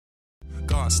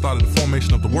God started the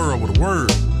formation of the world with a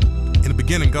word. In the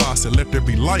beginning, God said, let there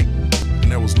be light, and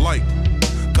there was light.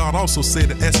 God also said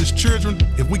that as his children,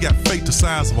 if we got faith the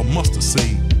size of a mustard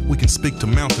seed, we can speak to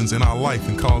mountains in our life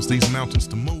and cause these mountains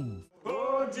to move.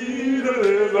 Oh, Jesus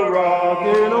is a rock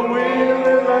in a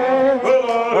weary land,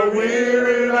 a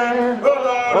weary land,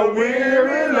 a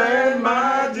weary land.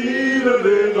 My Jesus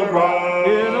is a rock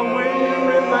in a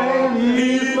weary land.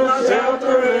 He's my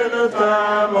shelter in a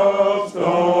time of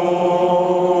storm.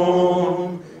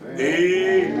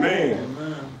 Amen.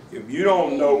 If you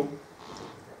don't know,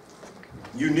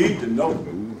 you need to know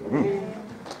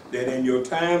that in your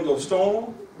times of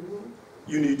storm,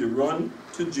 you need to run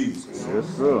to Jesus. Yes,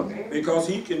 sir. Because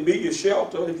he can be your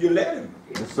shelter if you let him.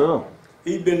 Yes, sir.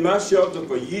 He's been my shelter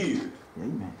for years.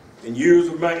 Amen. In years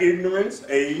of my ignorance,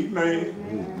 amen.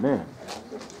 Amen.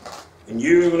 In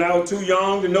years when I was too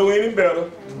young to know any better.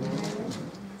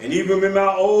 And even in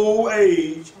my old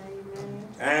age,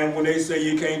 and when they say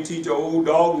you can't teach an old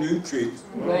dog new tricks,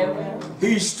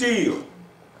 he's still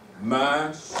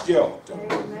my shelter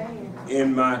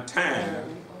in my time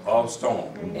of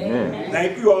storm. Amen.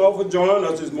 Thank you all for joining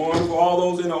us this morning. For all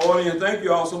those in the audience, thank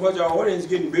you all so much. Our audience is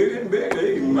getting bigger and bigger.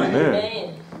 Amen.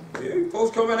 Amen. Yeah,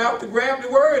 folks coming out to grab the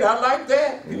word. I like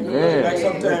that. Amen. Like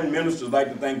sometimes ministers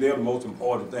like to think they're the most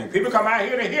important thing. People come out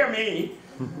here to hear me.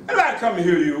 I like to come to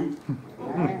hear you.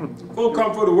 Folks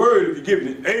come for the word if you're giving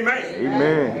it. Amen.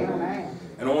 Amen.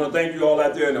 And I want to thank you all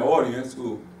out there in the audience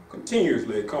who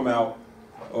continuously come out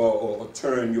or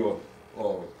turn your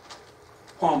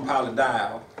Palm Pilot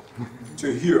dial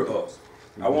to hear us.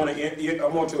 I want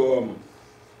to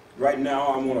right now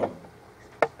I want to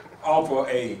offer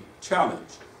a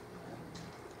challenge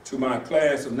to my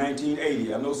class of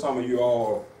 1980. I know some of you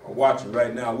all are watching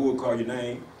right now. I would call your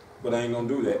name, but I ain't gonna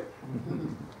do that.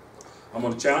 I'm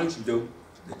gonna challenge you though,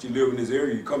 that you live in this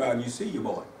area, you come out and you see your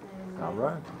boy. All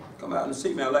right. Come out and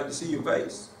see me. I'd like to see your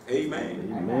face. Amen.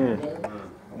 Amen.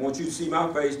 I want you to see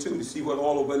my face too, to see what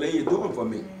all of LA is doing for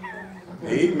me.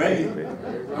 Amen.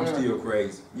 I'm still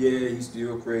crazy. Yeah, he's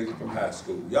still crazy from high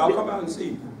school. Y'all come out and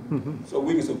see me, so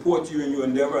we can support you in your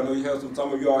endeavor. I know you have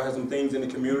some of you all have some things in the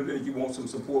community that you want some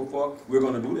support for. We're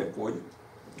going to do that for you.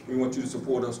 We want you to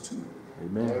support us too.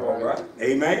 Amen. All right?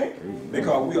 Amen? Amen.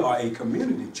 Because we are a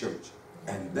community church,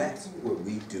 and that's what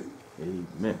we do.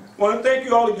 Amen. I want to thank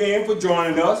you all again for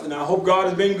joining us, and I hope God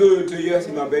has been good to you. I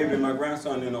see my baby and my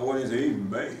grandson in the audience.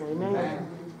 Amen. Amen.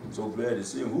 I'm so glad to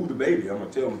see him. Who the baby? I'm going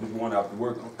to tell them who's going after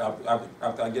work.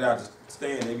 After I get out the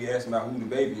stand, they be asking about who the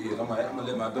baby is. I'm going to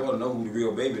let my daughter know who the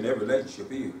real baby in their relationship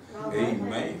is.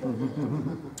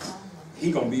 Amen.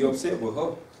 He going to be upset with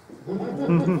her.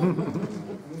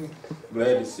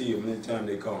 Glad to see him anytime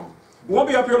they come. We won't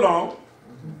be up here long,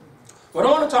 but I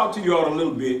want to talk to you all a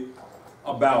little bit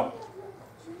about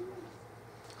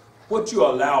what you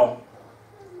allow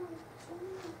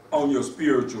on your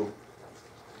spiritual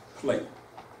plate.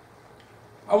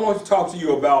 I want to talk to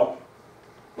you about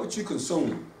what you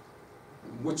consume,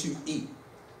 what you eat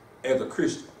as a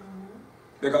Christian.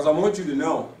 Because I want you to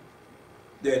know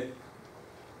that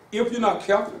if you're not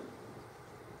careful,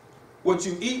 what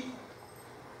you eat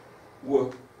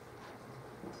will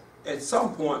at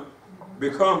some point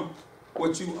become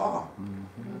what you are.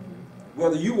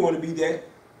 Whether you want to be that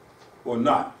or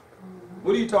not.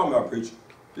 What are you talking about, preacher?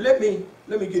 Let me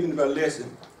get into my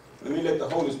lesson. Let me let the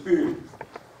Holy Spirit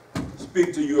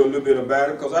speak to you a little bit about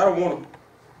it, because I don't want to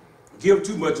give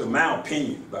too much of my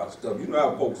opinion about stuff. You know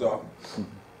how folks are.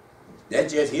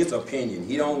 That's just his opinion.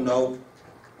 He don't know.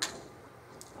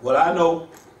 Well, I know.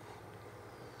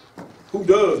 Who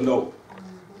does know?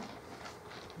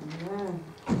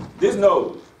 This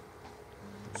knows.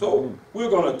 So we're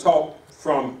going to talk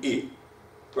from it.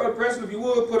 Brother Preston, if you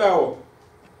would, put our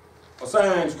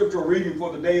assigned scriptural reading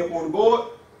for the day up on the board.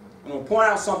 I'm going to point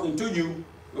out something to you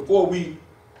before we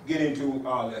get into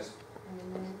our lesson.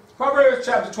 Proverbs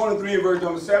chapter 23 and verse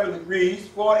number 7 reads,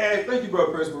 thank you,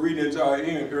 Brother Preston, for reading it to our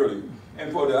end earlier,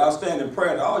 and for the outstanding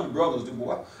prayer that all you brothers do,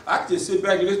 boy. I could just sit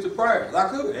back and listen to prayers. I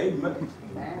could. Amen.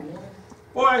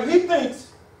 Boy, he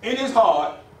thinks in his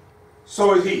heart,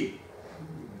 so is he.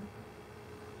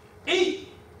 Eat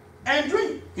and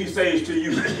drink, he says to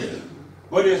you,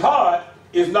 but his heart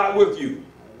is not with you.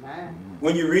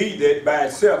 When you read that by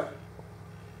itself,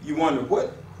 you wonder,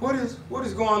 what is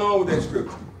going on with that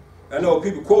scripture? I know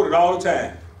people quote it all the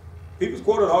time. People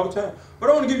quote it all the time. But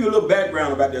I want to give you a little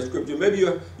background about that scripture. Maybe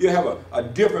you'll have a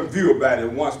different view about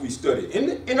it once we study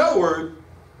it. In other words,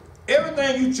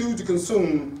 everything you choose to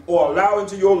consume or allow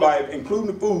into your life, including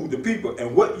the food, the people,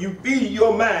 and what you feed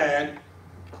your mind,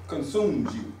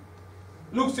 consumes you.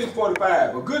 Luke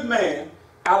 6:45, a good man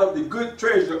out of the good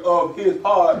treasure of his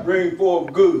heart bring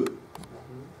forth good.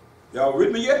 Y'all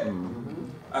with me yet?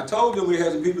 I told them we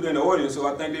had some people in the audience, so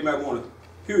I think they might want to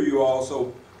hear you all.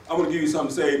 So I'm going to give you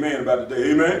something to say amen about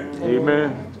today. Amen?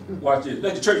 Amen. Watch this.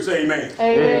 Let the church say amen.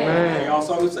 Amen. Y'all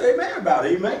something to say amen about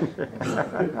it. Amen.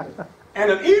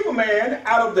 And an evil man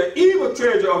out of the evil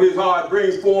treasure of his heart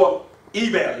brings forth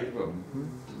evil.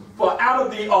 For out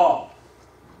of the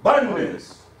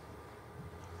abundance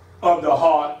of the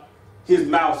heart his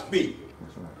mouth speaks.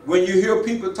 When you hear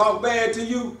people talk bad to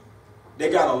you, they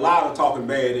got a lot of talking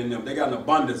bad in them. They got an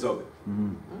abundance of it.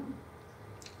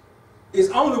 It's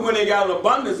only when they got an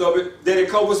abundance of it that it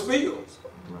covers spills.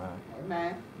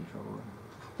 Amen.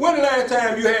 When the last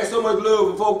time you had so much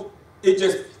love for folks, it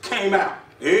just came out?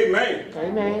 Amen.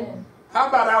 Amen. How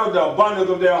about out of the abundance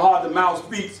of their heart, the mouth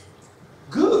speaks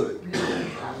good?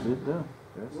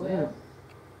 Well,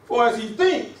 For as he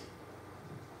thinks,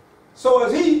 so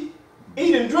as he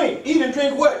eat and drink. Eat and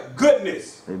drink what?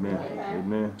 Goodness. Amen.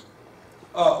 Amen.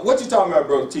 What you talking about,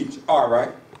 brother teacher? All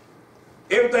right.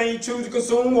 Everything you choose to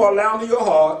consume or allow into your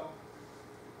heart,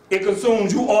 it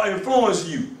consumes you or influences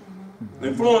you.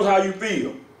 Influence how you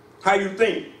feel, how you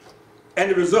think, and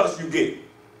the results you get.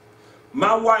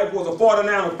 My wife was a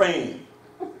 49er fan.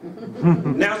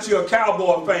 Now she's a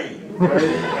Cowboy fan.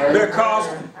 Because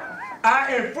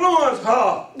I influenced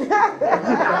her to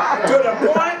the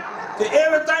point that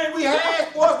everything we had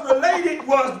sports related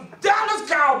was Dallas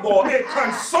Cowboy. It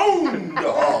consumed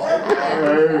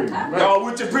her. Y'all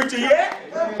with your preacher yet?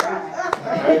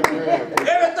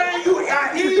 Everything I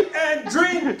eat and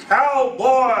drink,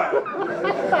 Cowboy.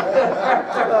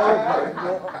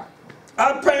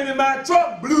 I painted my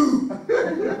truck blue.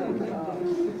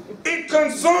 It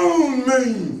consumed me.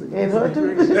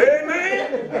 Amen.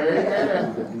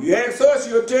 You ask her,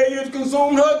 she'll tell you it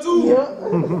consumed her too.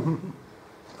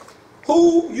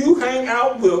 Who you hang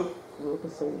out with,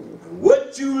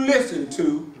 what you listen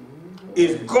to,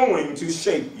 is going to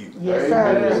shape you. yes,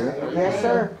 sir. Yes,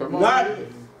 sir. Not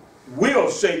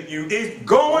will shape you, it's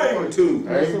going to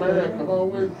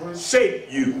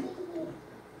shape you.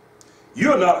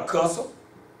 You're not a cusser.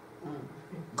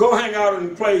 Go hang out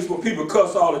in a place where people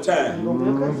cuss all the time.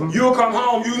 You'll come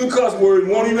home using cuss words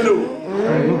and won't even know it.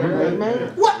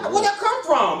 Amen. Where that come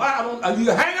from? Are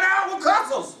you hanging out with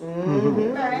cussers?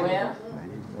 Well,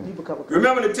 you become a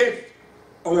Remember the text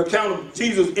on the account of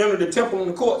Jesus entered the temple in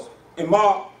the courts in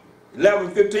Mark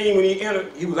 11:15. When he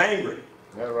entered, he was angry.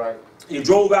 That's right. He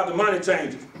drove out the money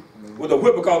changers with a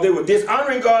whip because they were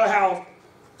dishonoring God's house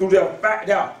through their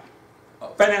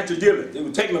financial dealings. They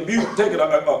were taking advantage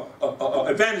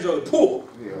of the poor.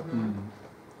 Yeah.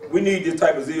 We need this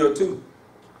type of zeal too.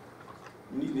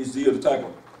 We need this zeal to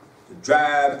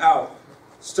drive out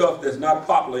stuff that's not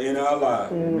popular in our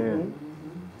lives.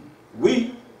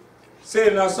 We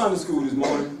said in our Sunday school this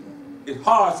morning, it's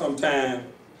hard sometimes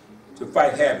to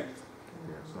fight habit.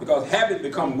 Because habit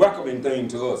become welcoming thing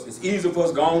to us. It's easier for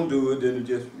us to go and do it than to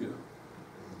just,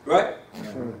 right?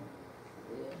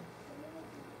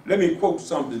 Let me quote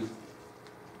something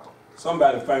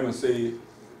somebody famous said.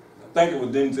 I think it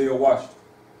was Denzel Washington.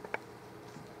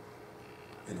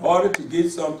 In order to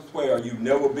get somewhere you've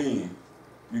never been,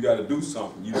 you got to do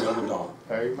something you've never done.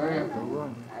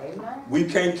 Amen. We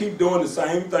can't keep doing the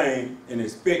same thing and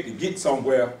expect to get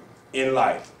somewhere in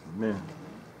life. Amen.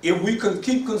 If we can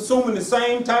keep consuming the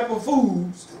same type of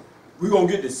foods, we're going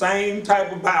to get the same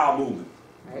type of bowel movement.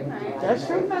 That's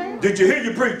true, man. Did you hear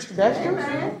your preacher? That's true.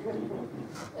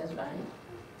 That's right.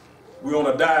 We're on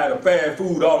a diet of fast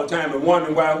food all the time and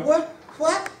wondering why, what?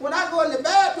 When I go in the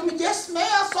bathroom, it just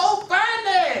smells so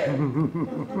funny.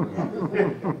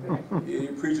 Yeah,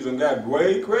 your preacher done got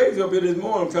way crazy up here this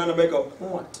morning trying to make a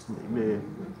point. Amen.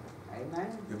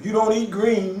 If you don't eat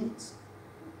greens,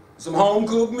 some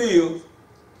home-cooked meals,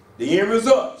 the end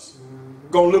results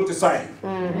gonna look the same.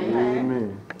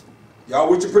 Amen. Y'all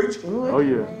with your preacher? Oh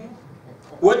yeah.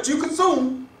 What you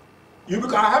consume, you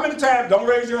become. How many times? Don't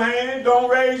raise your hand. Don't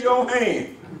raise your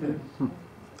hand.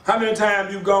 How many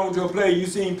times you gone to a place, you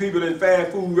seen people at a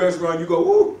fast food restaurant, you go,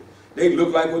 ooh, they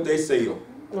look like what they sell.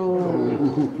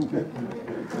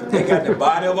 They got the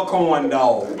body of a corn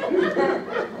dog.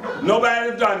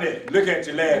 Nobody's done that. Look at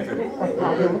you laughing.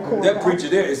 That preacher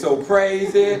there is so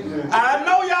crazy. I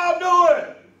know y'all do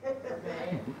it.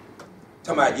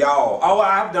 Talking about y'all. Oh,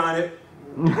 I've done it.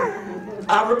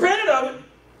 I've repented of it.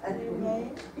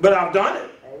 But I've done it.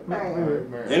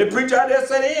 Any preacher out there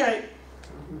say they ain't.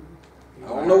 I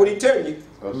don't know what he's telling you.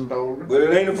 But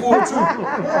it ain't the full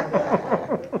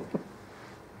truth.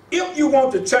 If you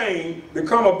want to change,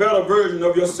 become a better version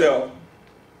of yourself,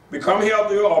 become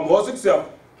healthier or more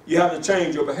successful, you have to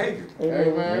change your behavior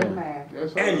Amen.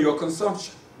 Yes, sir. and your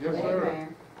consumption. Yes, sir.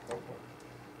 Amen.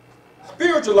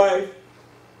 Spiritual life,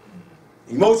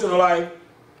 emotional life,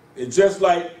 is just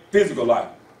like physical life.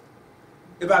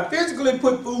 If I physically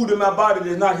put food in my body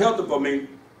that's not healthy for me,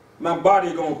 my body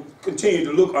is going to continue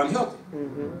to look unhealthy.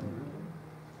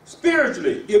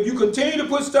 Spiritually, if you continue to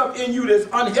put stuff in you that's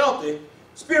unhealthy,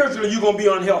 spiritually you're going to be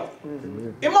unhealthy.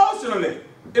 Emotionally,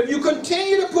 if you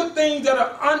continue to put things that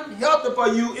are unhealthy for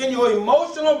you in your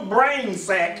emotional brain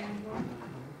sack,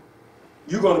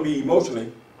 you're going to be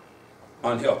emotionally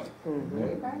unhealthy.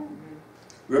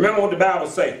 Remember what the Bible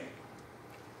says.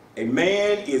 A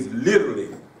man is literally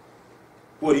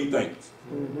what he thinks.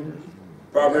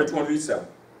 Proverbs 23:7.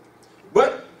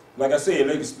 But, like I said,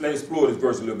 let's explore this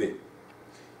verse a little bit.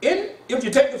 If you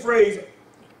take the phrase,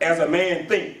 as a man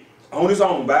think, on his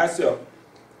own, by itself,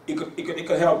 it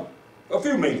could have a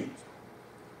few meanings.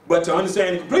 But to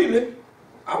understand it completely,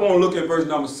 I want to look at verse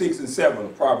number 6 and 7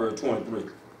 of Proverbs 23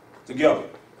 together.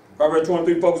 Proverbs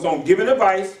 23 focuses on giving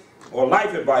advice, or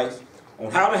life advice,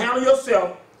 on how to handle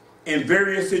yourself in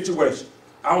various situations.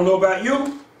 I don't know about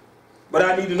you, but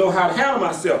I need to know how to handle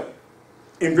myself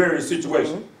in various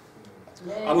situations.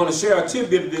 I'm going to share a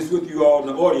tidbit of this with you all in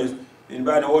the audience.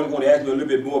 Anybody in the audience want to ask me a little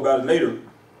bit more about it later,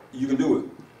 you can do it.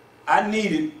 I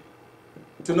needed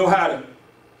to know how to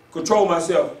control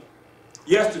myself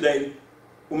yesterday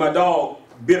when my dog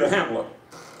bit a handler.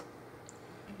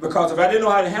 Because if I didn't know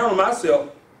how to handle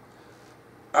myself,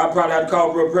 I'd probably have to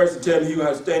call Brother Preston and tell him he would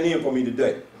have to stand in for me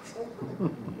today.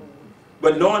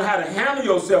 But knowing how to handle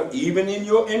yourself, even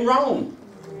in Rome,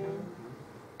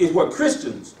 is what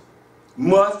Christians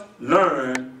must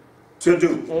learn to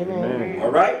do. Amen.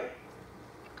 All right?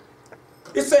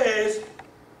 It says,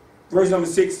 verse number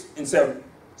 6 and 7,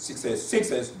 6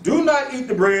 says, do not eat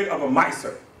the bread of a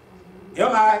miser.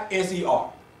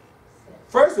 M-I-S-E-R.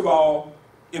 First of all,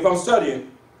 if I'm studying,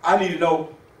 I need to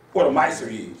know what a miser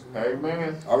is.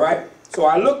 Amen. All right? So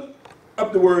I looked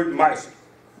up the word miser.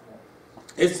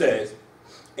 It says,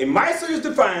 a miser is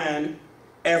defined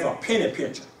as a penny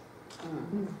pincher.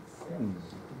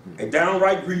 A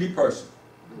downright greedy person.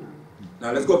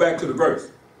 Now let's go back to the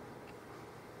verse.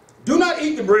 Do not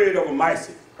eat the bread of a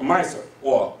miser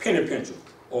or a penny pincher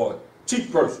or a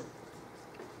cheap person,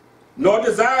 nor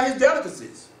desire his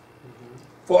delicacies.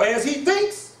 For as he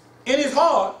thinks in his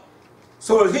heart,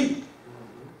 so is he.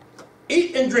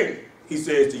 Eat and drink, he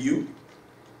says to you,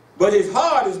 but his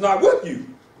heart is not with you.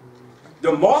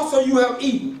 The morsel you have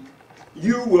eaten,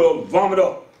 you will vomit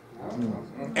up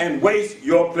and waste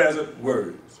your pleasant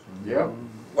words. Yep.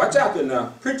 Watch out there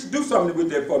now. Preacher, do something with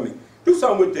that for me. Do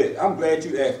something with that. I'm glad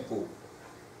you asked for it.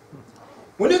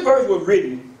 When this verse was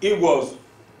written, it was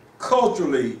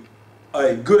culturally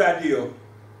a good idea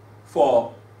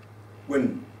for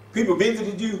when people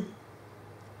visited you,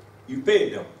 you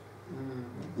fed them.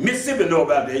 Mississippi know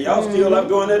about that. Y'all still up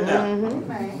doing that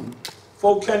now.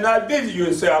 Folk cannot visit you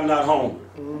and say, I'm not hungry.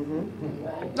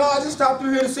 No, I just stopped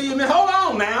through here to see you. Man, hold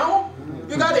on now.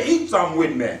 You got to eat something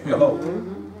with me. Hello.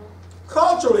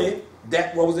 Culturally,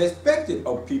 that was expected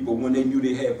of people when they knew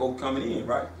they had folk coming in,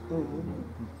 right?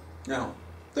 Now,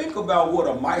 think about what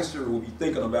a miser would be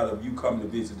thinking about if you come to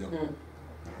visit them.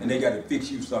 And they got to fix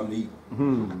you something to eat.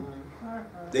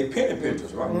 They penny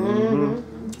pinchers, right?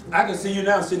 I can see you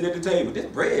now sitting at the table. This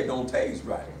bread don't taste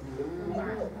right.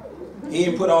 He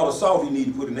ain't put all the salt he need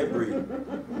to put in that bread.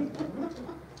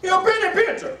 You're a penny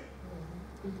pincher.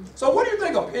 So what do you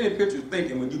think a penny pincher is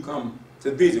thinking when you come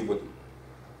to visit with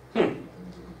him?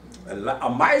 A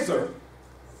miser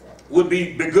would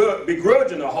be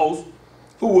begrudging a host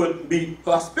who would be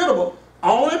hospitable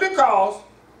only because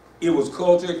it was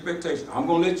cultural expectation. I'm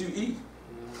going to let you eat.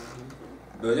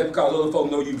 But that's because other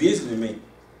folks know you visiting me.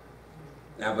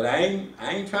 Now, but I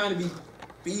ain't trying to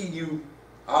feed you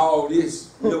all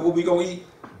this. You know what we going to eat?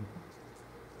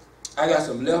 I got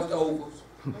some leftovers.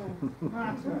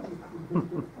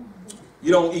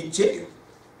 You don't eat chicken.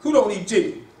 Who don't eat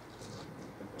chicken?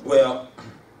 Well,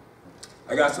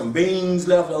 I got some beans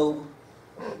left over.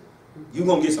 You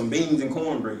gonna get some beans and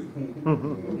cornbread.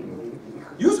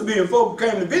 Used to be when folk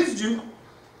came to visit you,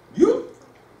 you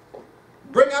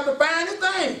bring out the finest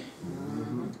thing.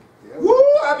 Woo!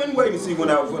 I've been waiting to see when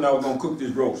I was gonna cook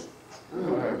this roast.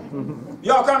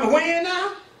 Y'all coming when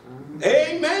now?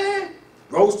 Amen.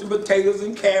 Roasted potatoes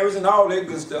and carrots and all that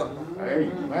good stuff.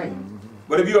 Amen.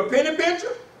 But if you're a penny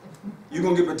pincher, you're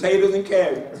going to get potatoes and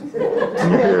carrots.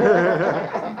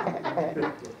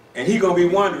 And he's going to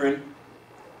be wondering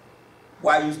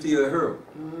why you still here.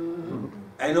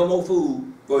 Ain't no more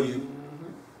food for you.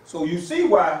 So you see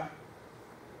why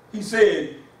he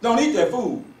said, don't eat that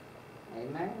food.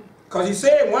 Amen. Because he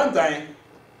said one thing,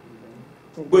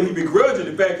 but he begrudging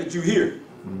the fact that you're here.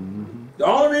 The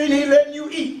only reason he letting you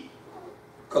eat,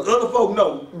 because other folk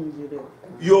know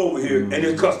you're over here and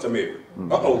it's customary.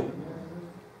 Uh-oh.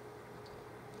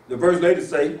 The verse later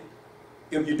say,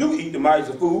 if you do eat the mighty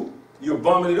of food, you're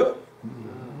bumming it up.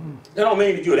 That don't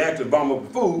mean that you would actually bum up the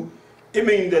food. It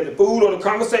means that the food or the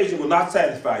conversation will not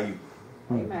satisfy you.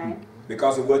 Amen.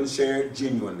 Because it wasn't shared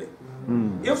genuinely.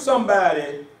 If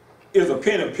somebody is a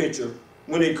penny pitcher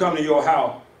when they come to your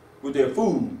house with their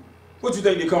food, what you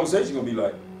think the conversation gonna be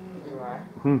like?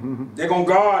 Right. They're gonna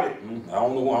guard it. I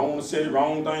don't know, I don't want to say the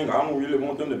wrong thing. I don't really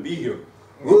want them to be here.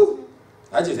 Woo!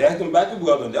 I just asked them about the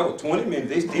weather and that was 20 minutes.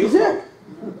 They still talking.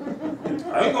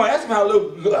 I ain't gonna ask them how I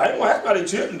ain't gonna ask how their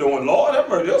children doing. Lord have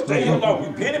mercy, they'll stay here long.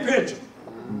 We penny pincher.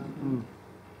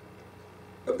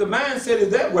 If the mindset is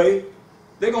that way,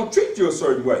 they're gonna treat you a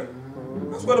certain way.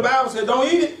 That's what the Bible said. Don't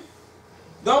eat it.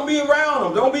 Don't be around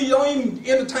them. Don't even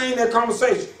entertain that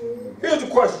conversation. Here's the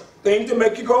question. Things that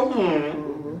make you go,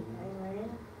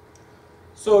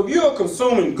 So if you're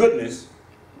consuming goodness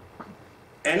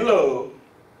and love,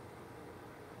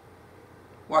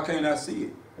 why can't I see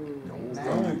it?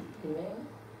 Amen.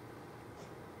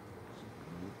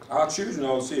 Our children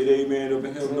all said amen up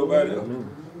in here with nobody else.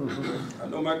 I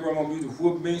know my grandma used to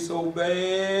whoop me so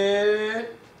bad.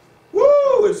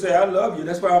 Woo! And say, I love you.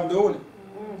 That's why I'm doing it.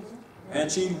 And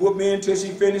she whooped me until she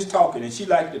finished talking, and she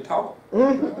liked to talk.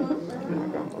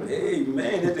 Hey,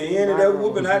 man, at the end of that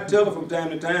whooping, I tell her from time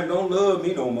to time, don't love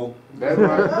me no more. That's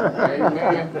right.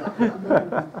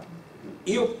 Amen.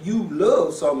 If you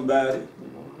love somebody,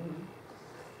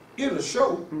 it'll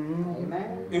show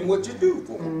Amen. in what you do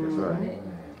for them. That's right.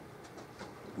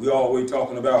 We always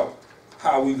talking about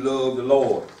how we love the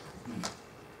Lord.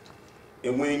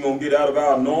 And we ain't going to get out of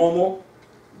our normal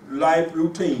life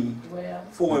routine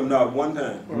for him not one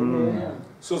time.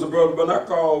 Sister Brother, but I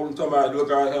called and talking about,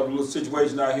 look, I have a little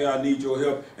situation out here, I need your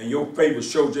help, and your favorite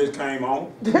show just came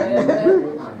on.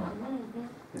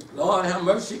 Lord have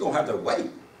mercy, she going to have to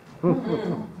wait.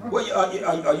 Well,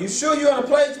 are you sure you're in a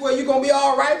place where you're going to be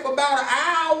all right for about an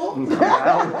hour?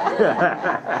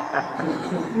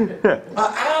 An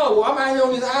hour? I'm out here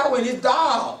on this hour and it's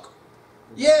dark.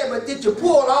 Yeah, but did you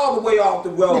pull all the way off the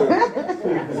road?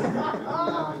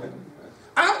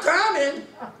 I'm coming.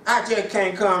 I just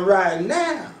can't come right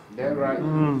now. That's right.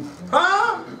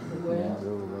 Huh?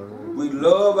 We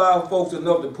love our folks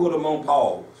enough to put them on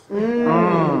pause.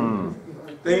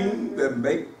 Things that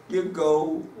make you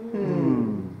go.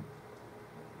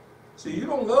 See, you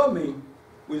don't love me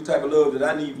with the type of love that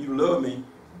I need you to love me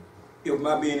if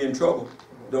my being in trouble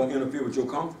don't interfere with your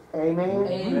comfort. Amen.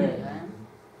 Amen.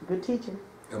 Good teaching.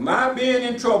 If my being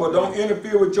in trouble don't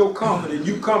interfere with your comfort and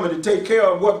you coming to take care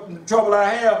of what trouble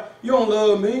I have, you don't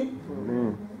love me.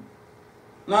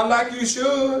 Not like you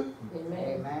should.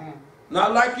 Amen.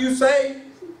 Not like you say.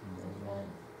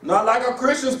 Not like a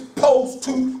Christian's supposed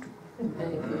to.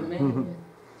 Amen.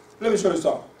 Let me show you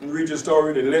something and read your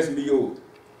story and the lesson be yours.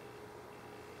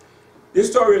 This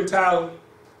story entitled,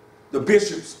 The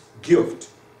Bishop's Gift.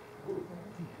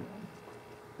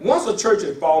 Once a church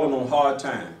had fallen on hard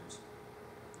times.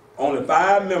 Only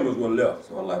 5 members were left,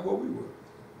 sort of like what we were.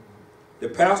 The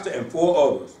pastor and 4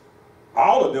 others.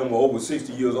 All of them were over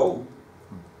 60 years old.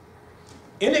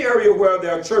 In the area where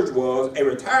their church was, a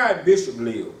retired bishop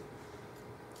lived.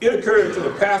 It occurred to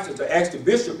the pastor to ask the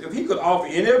bishop if he could offer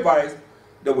any advice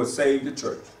that would save the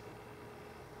church.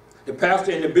 The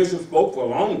pastor and the bishop spoke for a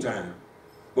long time.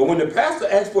 But when the pastor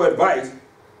asked for advice,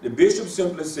 the bishop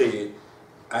simply said,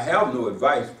 I have no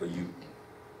advice for you.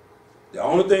 The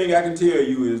only thing I can tell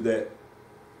you is that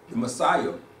the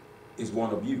Messiah is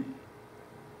one of you.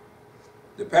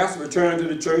 The pastor returned to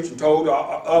the church and told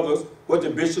others what the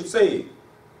bishop said.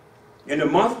 In the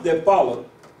month that followed,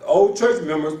 the old church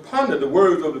members pondered the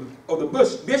words of the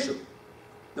bishop.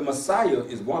 The Messiah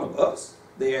is one of us,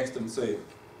 they asked themselves.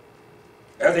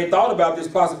 As they thought about this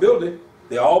possibility,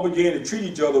 they all began to treat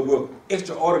each other with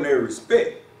extraordinary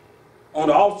respect on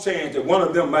the off chance that one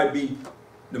of them might be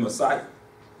the Messiah.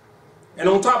 And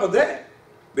on top of that,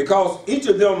 because each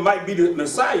of them might be the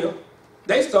Messiah,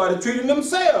 they started treating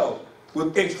themselves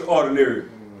with extraordinary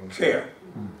care.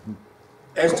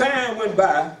 As time went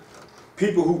by,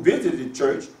 people who visited the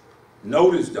church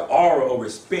noticed the aura of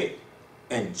respect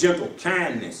and gentle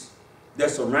kindness that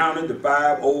surrounded the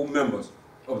 5 old members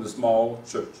of the small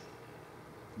church.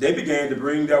 They began to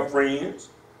bring their friends,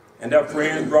 and their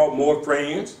friends brought more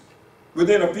friends.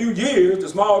 Within a few years, the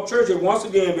small church had once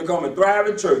again become a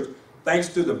thriving church thanks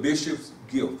to the bishop's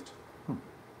gift.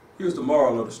 Here's the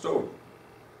moral of the story.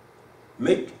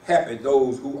 Make happy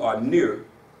those who are near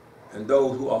and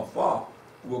those who are far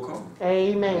will come.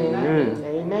 Amen. Amen.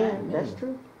 Amen. That's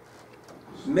true.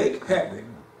 Make happy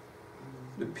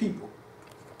the people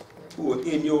who are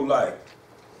in your life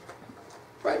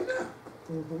right now.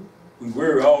 We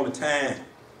worry all the time.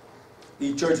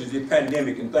 These churches, this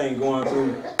pandemic and things going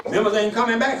through. Members ain't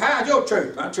coming back. How's your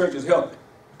church? My church is healthy.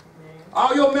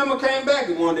 All your members came back,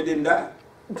 the one that didn't die.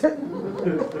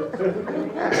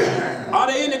 Are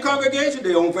they in the congregation?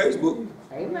 They on Facebook.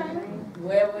 Amen.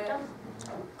 Well.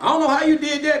 I don't know how you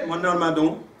did that. What none am I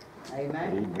doing?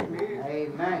 Amen.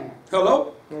 Amen.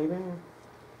 Hello? Amen.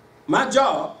 My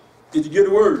job is to get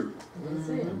a word. That's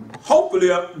it. Hopefully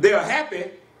they're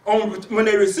happy when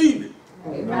they receive it.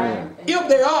 Amen. If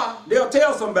they are, they'll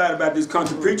tell somebody about this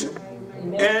country preacher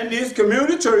and this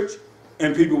community church,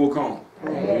 and people will come.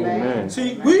 Amen.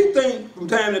 See, we think from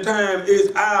time to time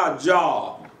it's our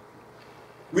job.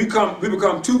 We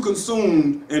become too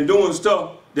consumed in doing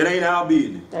stuff that ain't our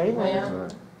business.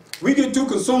 Amen. We get too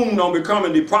consumed on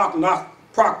becoming the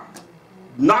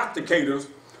prognosticators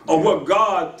of what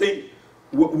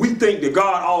we think that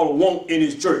God all want in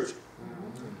His church.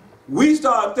 We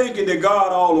start thinking that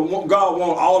God want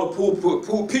all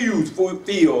the pews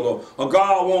filled, or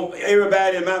God want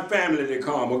everybody in my family to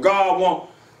come, or God want.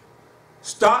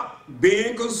 Stop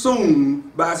being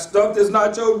consumed by stuff that's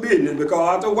not your business,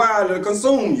 because after a while it'll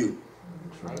consume you.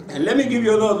 And let me give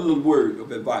you another little word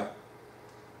of advice.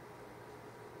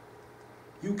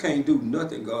 You can't do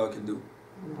nothing God can do.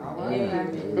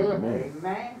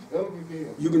 Amen.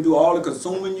 You can do all the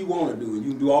consuming you want to do, and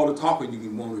you can do all the talking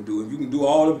you want to do, and you can do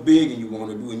all the begging you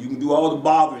want to do, and you can do all the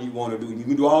bothering you want to do, and you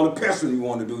can do all the pestering you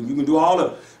want to do, and you can do all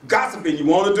the gossiping you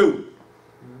want to do.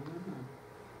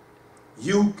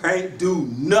 You can't do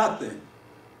nothing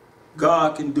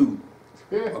God can do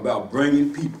about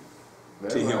bringing people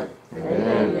to Him.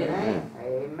 Amen.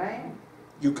 Amen.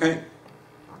 You can't.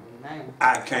 Amen.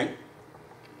 I can't.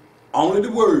 Only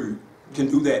the Word can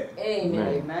do that.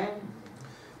 Amen. Amen.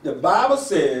 The Bible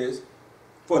says,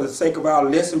 for the sake of our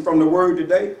lesson from the Word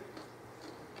today,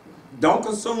 don't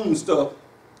consume stuff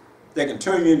that can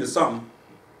turn you into something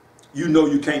you know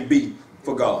you can't be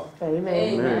for God.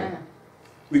 Amen. Amen.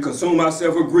 We consume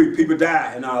ourselves with grief. People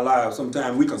die in our lives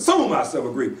sometimes. We consume ourselves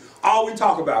with grief. All we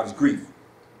talk about is grief.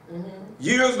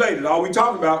 Years later, all we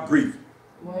talk about grief.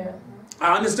 Well.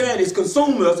 I understand it's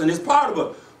consumed us and it's part of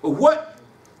us. But what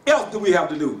else do we have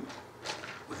to do?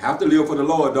 We have to live for the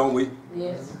Lord, don't we?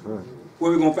 Yes.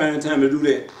 Where are we going to find time to do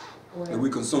that? And we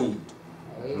consumed.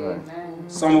 Amen.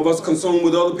 Some of us consumed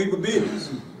with other people's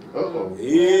business.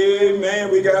 Amen.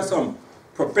 We got some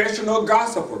professional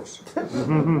gossipers.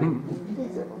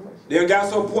 They got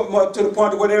so to the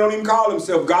point where they don't even call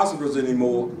themselves gossipers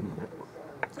anymore.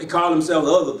 They call themselves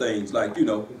other things, like, you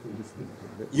know,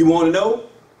 you want to know?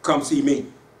 Come see me.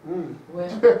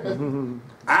 Well.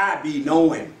 I be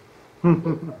knowing.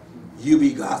 You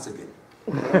be gossiping.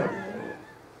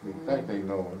 They think they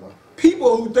know enough.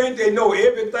 People who think they know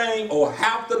everything or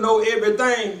have to know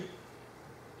everything,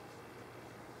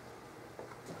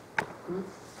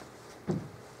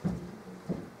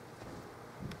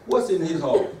 what's in his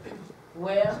heart?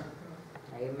 Well.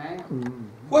 Amen.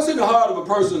 What's in the heart of a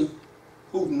person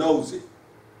who knows it?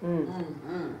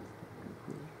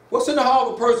 What's in the heart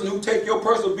of a person who take your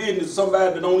personal business to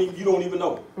somebody that you don't even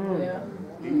know? Well.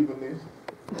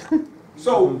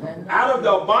 So, out of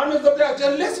the abundance of that,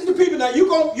 just listen to people. Now, you're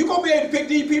gonna be able to pick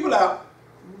these people out.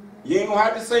 You ain't gonna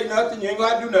have to say nothing. You ain't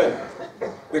gonna have to do nothing.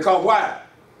 Because why?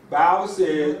 Bible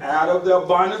says, out of the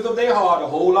abundance of their heart, a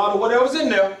whole lot of whatever's in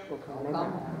there.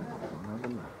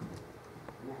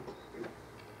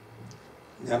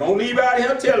 Now, don't leave out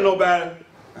here telling nobody,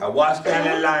 I watched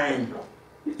that line.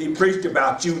 He preached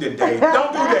about you today.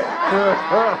 Don't do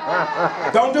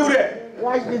that. Don't do that.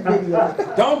 Watch this video.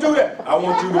 Don't do that. I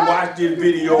want you to watch this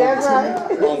video That's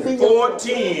right. on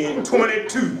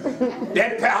 4:10:22.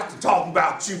 That pastor talking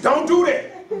about you. Don't do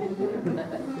that.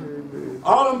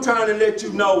 All I'm trying to let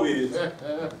you know is that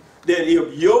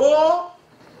if your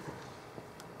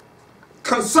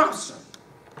consumption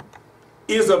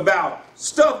is about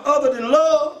stuff other than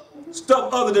love,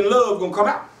 stuff other than love gonna come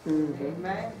out.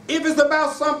 Amen. If it's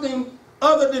about something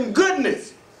other than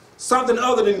goodness, something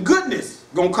other than goodness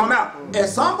gonna come out. At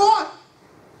some point,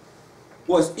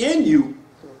 what's in you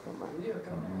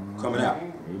coming out.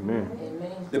 Amen.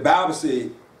 Amen. The Bible says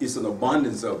it's an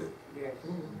abundance of it. Yes.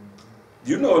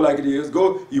 You know it like it is.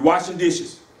 You washing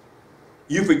dishes.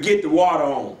 You forget the water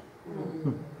on.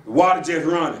 The water just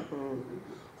running.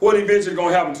 What eventually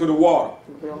gonna happen to the water?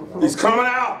 It's coming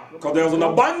out because there's an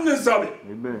abundance of it.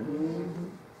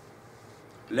 Amen.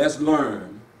 Let's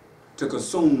learn to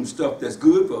consume stuff that's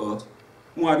good for us.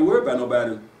 We don't have to worry about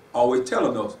nobody always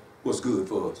telling us what's good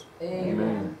for us.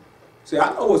 Amen. See,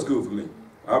 I know what's good for me.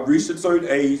 I've reached a certain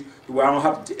age where I don't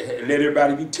have to let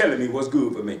everybody be telling me what's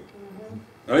good for me.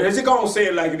 Now, they're just going to say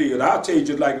it like it is. I'll tell you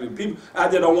just like it is. People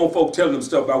out there don't want folks telling them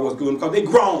stuff about what's good because they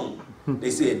grown.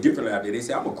 They say it differently out there. They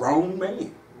say, I'm a grown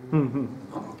man. I'm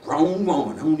a grown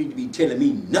woman. I don't need to be telling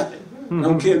me nothing. I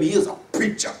don't care if he is a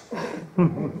preacher.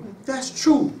 That's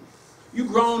true. You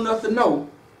grown enough to know,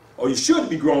 or you should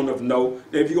be grown enough to know,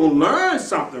 that if you're going to learn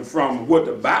something from what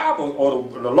the Bible or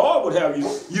the Lord would have you,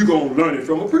 you're going to learn it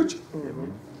from a preacher.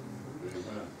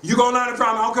 You're going to learn it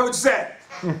from, I don't care what you say.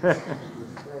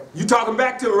 You talking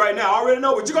back to it right now. I already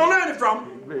know what you're going to learn it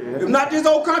from. If not this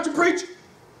old country preacher,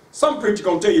 some preacher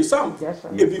going to tell you something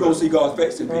if you're going to see God's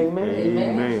face in people.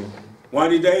 Amen. One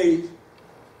of these days,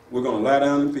 we're going to lie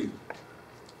down in peace.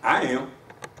 I am.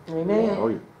 Amen. Oh,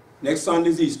 yeah. Next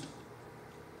Sunday's Easter.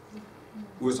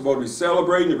 We're supposed to be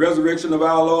celebrating the resurrection of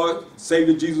our Lord,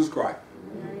 Savior Jesus Christ.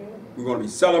 We're going to be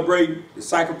celebrating the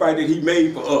sacrifice that he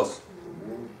made for us.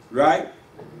 Right?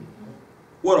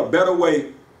 What a better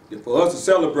way than for us to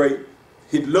celebrate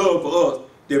his love for us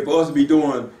than for us to be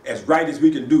doing as right as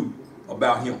we can do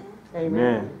about him.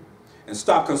 Amen. And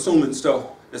stop consuming stuff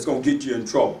that's going to get you in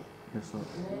trouble. Yes, sir.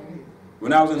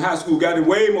 When I was in high school, got in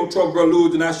way more trouble, Brother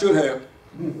Lewis, than I should have.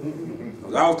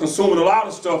 I was consuming a lot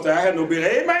of stuff that I had no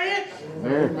business. Amen.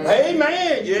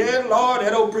 Amen. Yeah, Lord,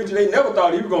 that old preacher, they never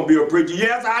thought he was going to be a preacher.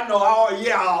 Yes, I know. Oh,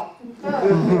 yeah.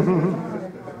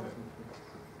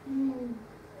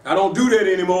 I don't do that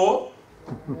anymore.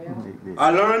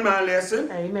 I learned my lesson.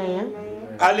 Amen.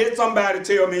 I let somebody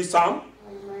tell me something.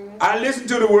 I listened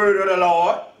to the word of the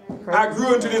Lord. I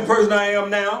grew into this person I am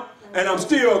now, and I'm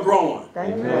still growing.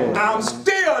 Amen. I'm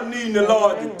still needing the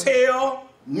Lord to tell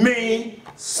me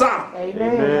something.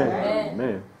 Amen.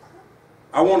 Amen.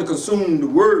 I want to consume the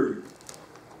word.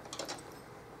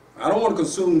 I don't want to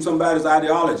consume somebody's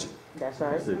ideology. That's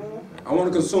right. I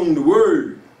want to consume the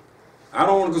word. I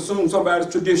don't want to consume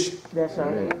somebody's tradition. That's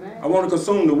right. I want to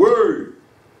consume the word.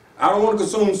 I don't want to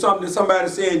consume something that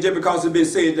somebody's saying just because it's been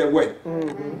said that way.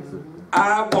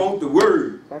 I want the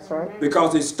word. That's right.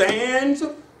 Because it stands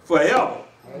forever.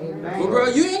 Well, bro,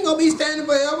 you ain't going to be standing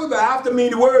forever, but after me,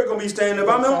 the word going to be standing. If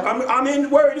I'm in the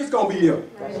word, it's going to be there.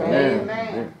 That's right.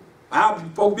 Amen. I'll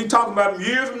supposed to be talking about him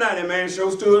years from now. That man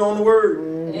sure stood on the word.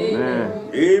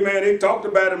 Amen. Amen. They talked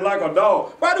about him like a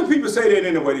dog. Why do people say that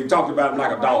anyway? They talked about him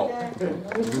like a dog.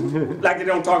 Like they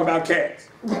don't talk about cats.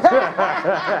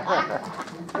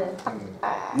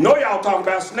 No, y'all talking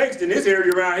about snakes in this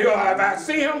area around here. If I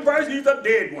see him first, he's a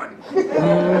dead one.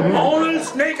 Only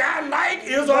snake I like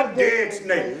is a dead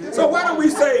snake. So why don't we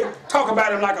say, talk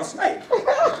about him like a snake?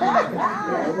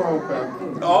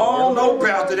 Oh, no,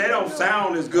 Pastor, that don't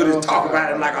sound as good as talk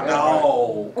about him like a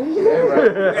dog.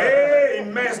 Hey,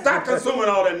 man, stop consuming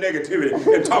all that negativity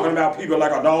and talking about people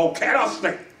like a dog, cat, or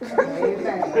snake.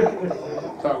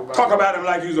 Talk about him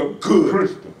like he's a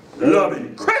good,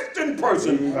 loving Christian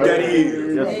person that he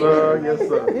is. Yes, sir. Yes,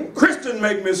 sir. Christians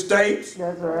make mistakes.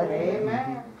 That's right.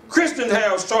 Amen. Christians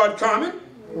have shortcomings.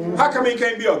 How come he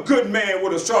can't be a good man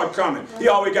with a shortcoming? He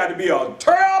always got to be a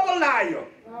terrible liar.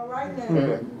 All right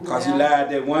then. Because he lied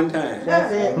that one time.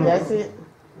 That's it. That's it.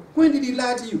 When did he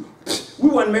lie to you? We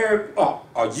wasn't married a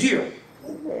year.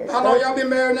 How long y'all been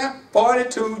married now?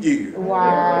 42 years.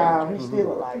 Wow. He's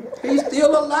still a liar. He's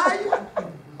still a liar?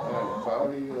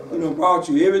 He done brought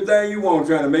you everything you want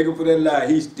trying to make up for that lie.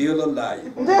 He's still a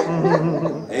liar.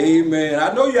 Amen.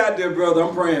 I know you out there, brother.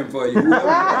 I'm praying for you.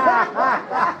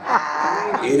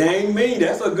 It ain't me.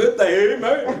 That's a good thing.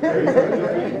 Amen.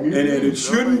 And that it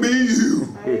shouldn't be you.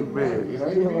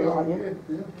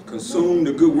 Consume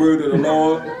the good word of the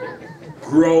Lord.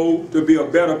 Grow to be a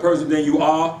better person than you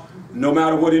are. No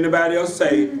matter what anybody else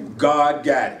say, God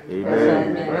got it.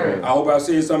 Amen. I hope I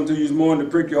said something to you this morning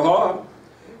to prick your heart.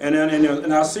 And then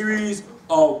in our series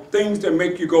of things that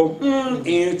make you go,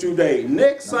 ends today.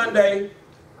 Next Sunday,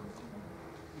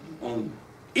 on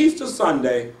Easter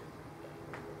Sunday,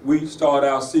 we start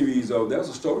our series of, there's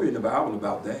a story in the Bible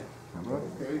about that.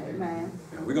 Amen.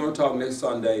 And we're going to talk next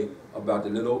Sunday about the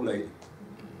little old lady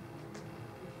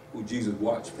who Jesus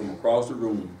watched from across the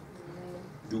room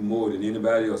do more than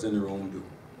anybody else in the room do.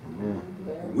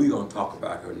 We're going to talk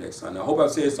about her next Sunday. I hope I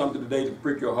said something today to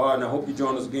prick your heart, and I hope you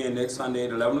join us again next Sunday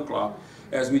at 11 o'clock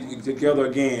as we get together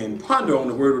again, ponder on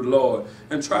the word of the Lord,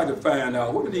 and try to find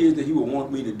out what it is that he would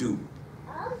want me to do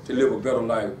to live a better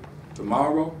life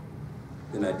tomorrow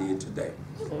than I did today.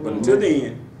 But until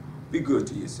then, be good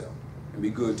to yourself and be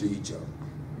good to each other.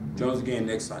 Join us again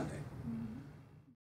next Sunday.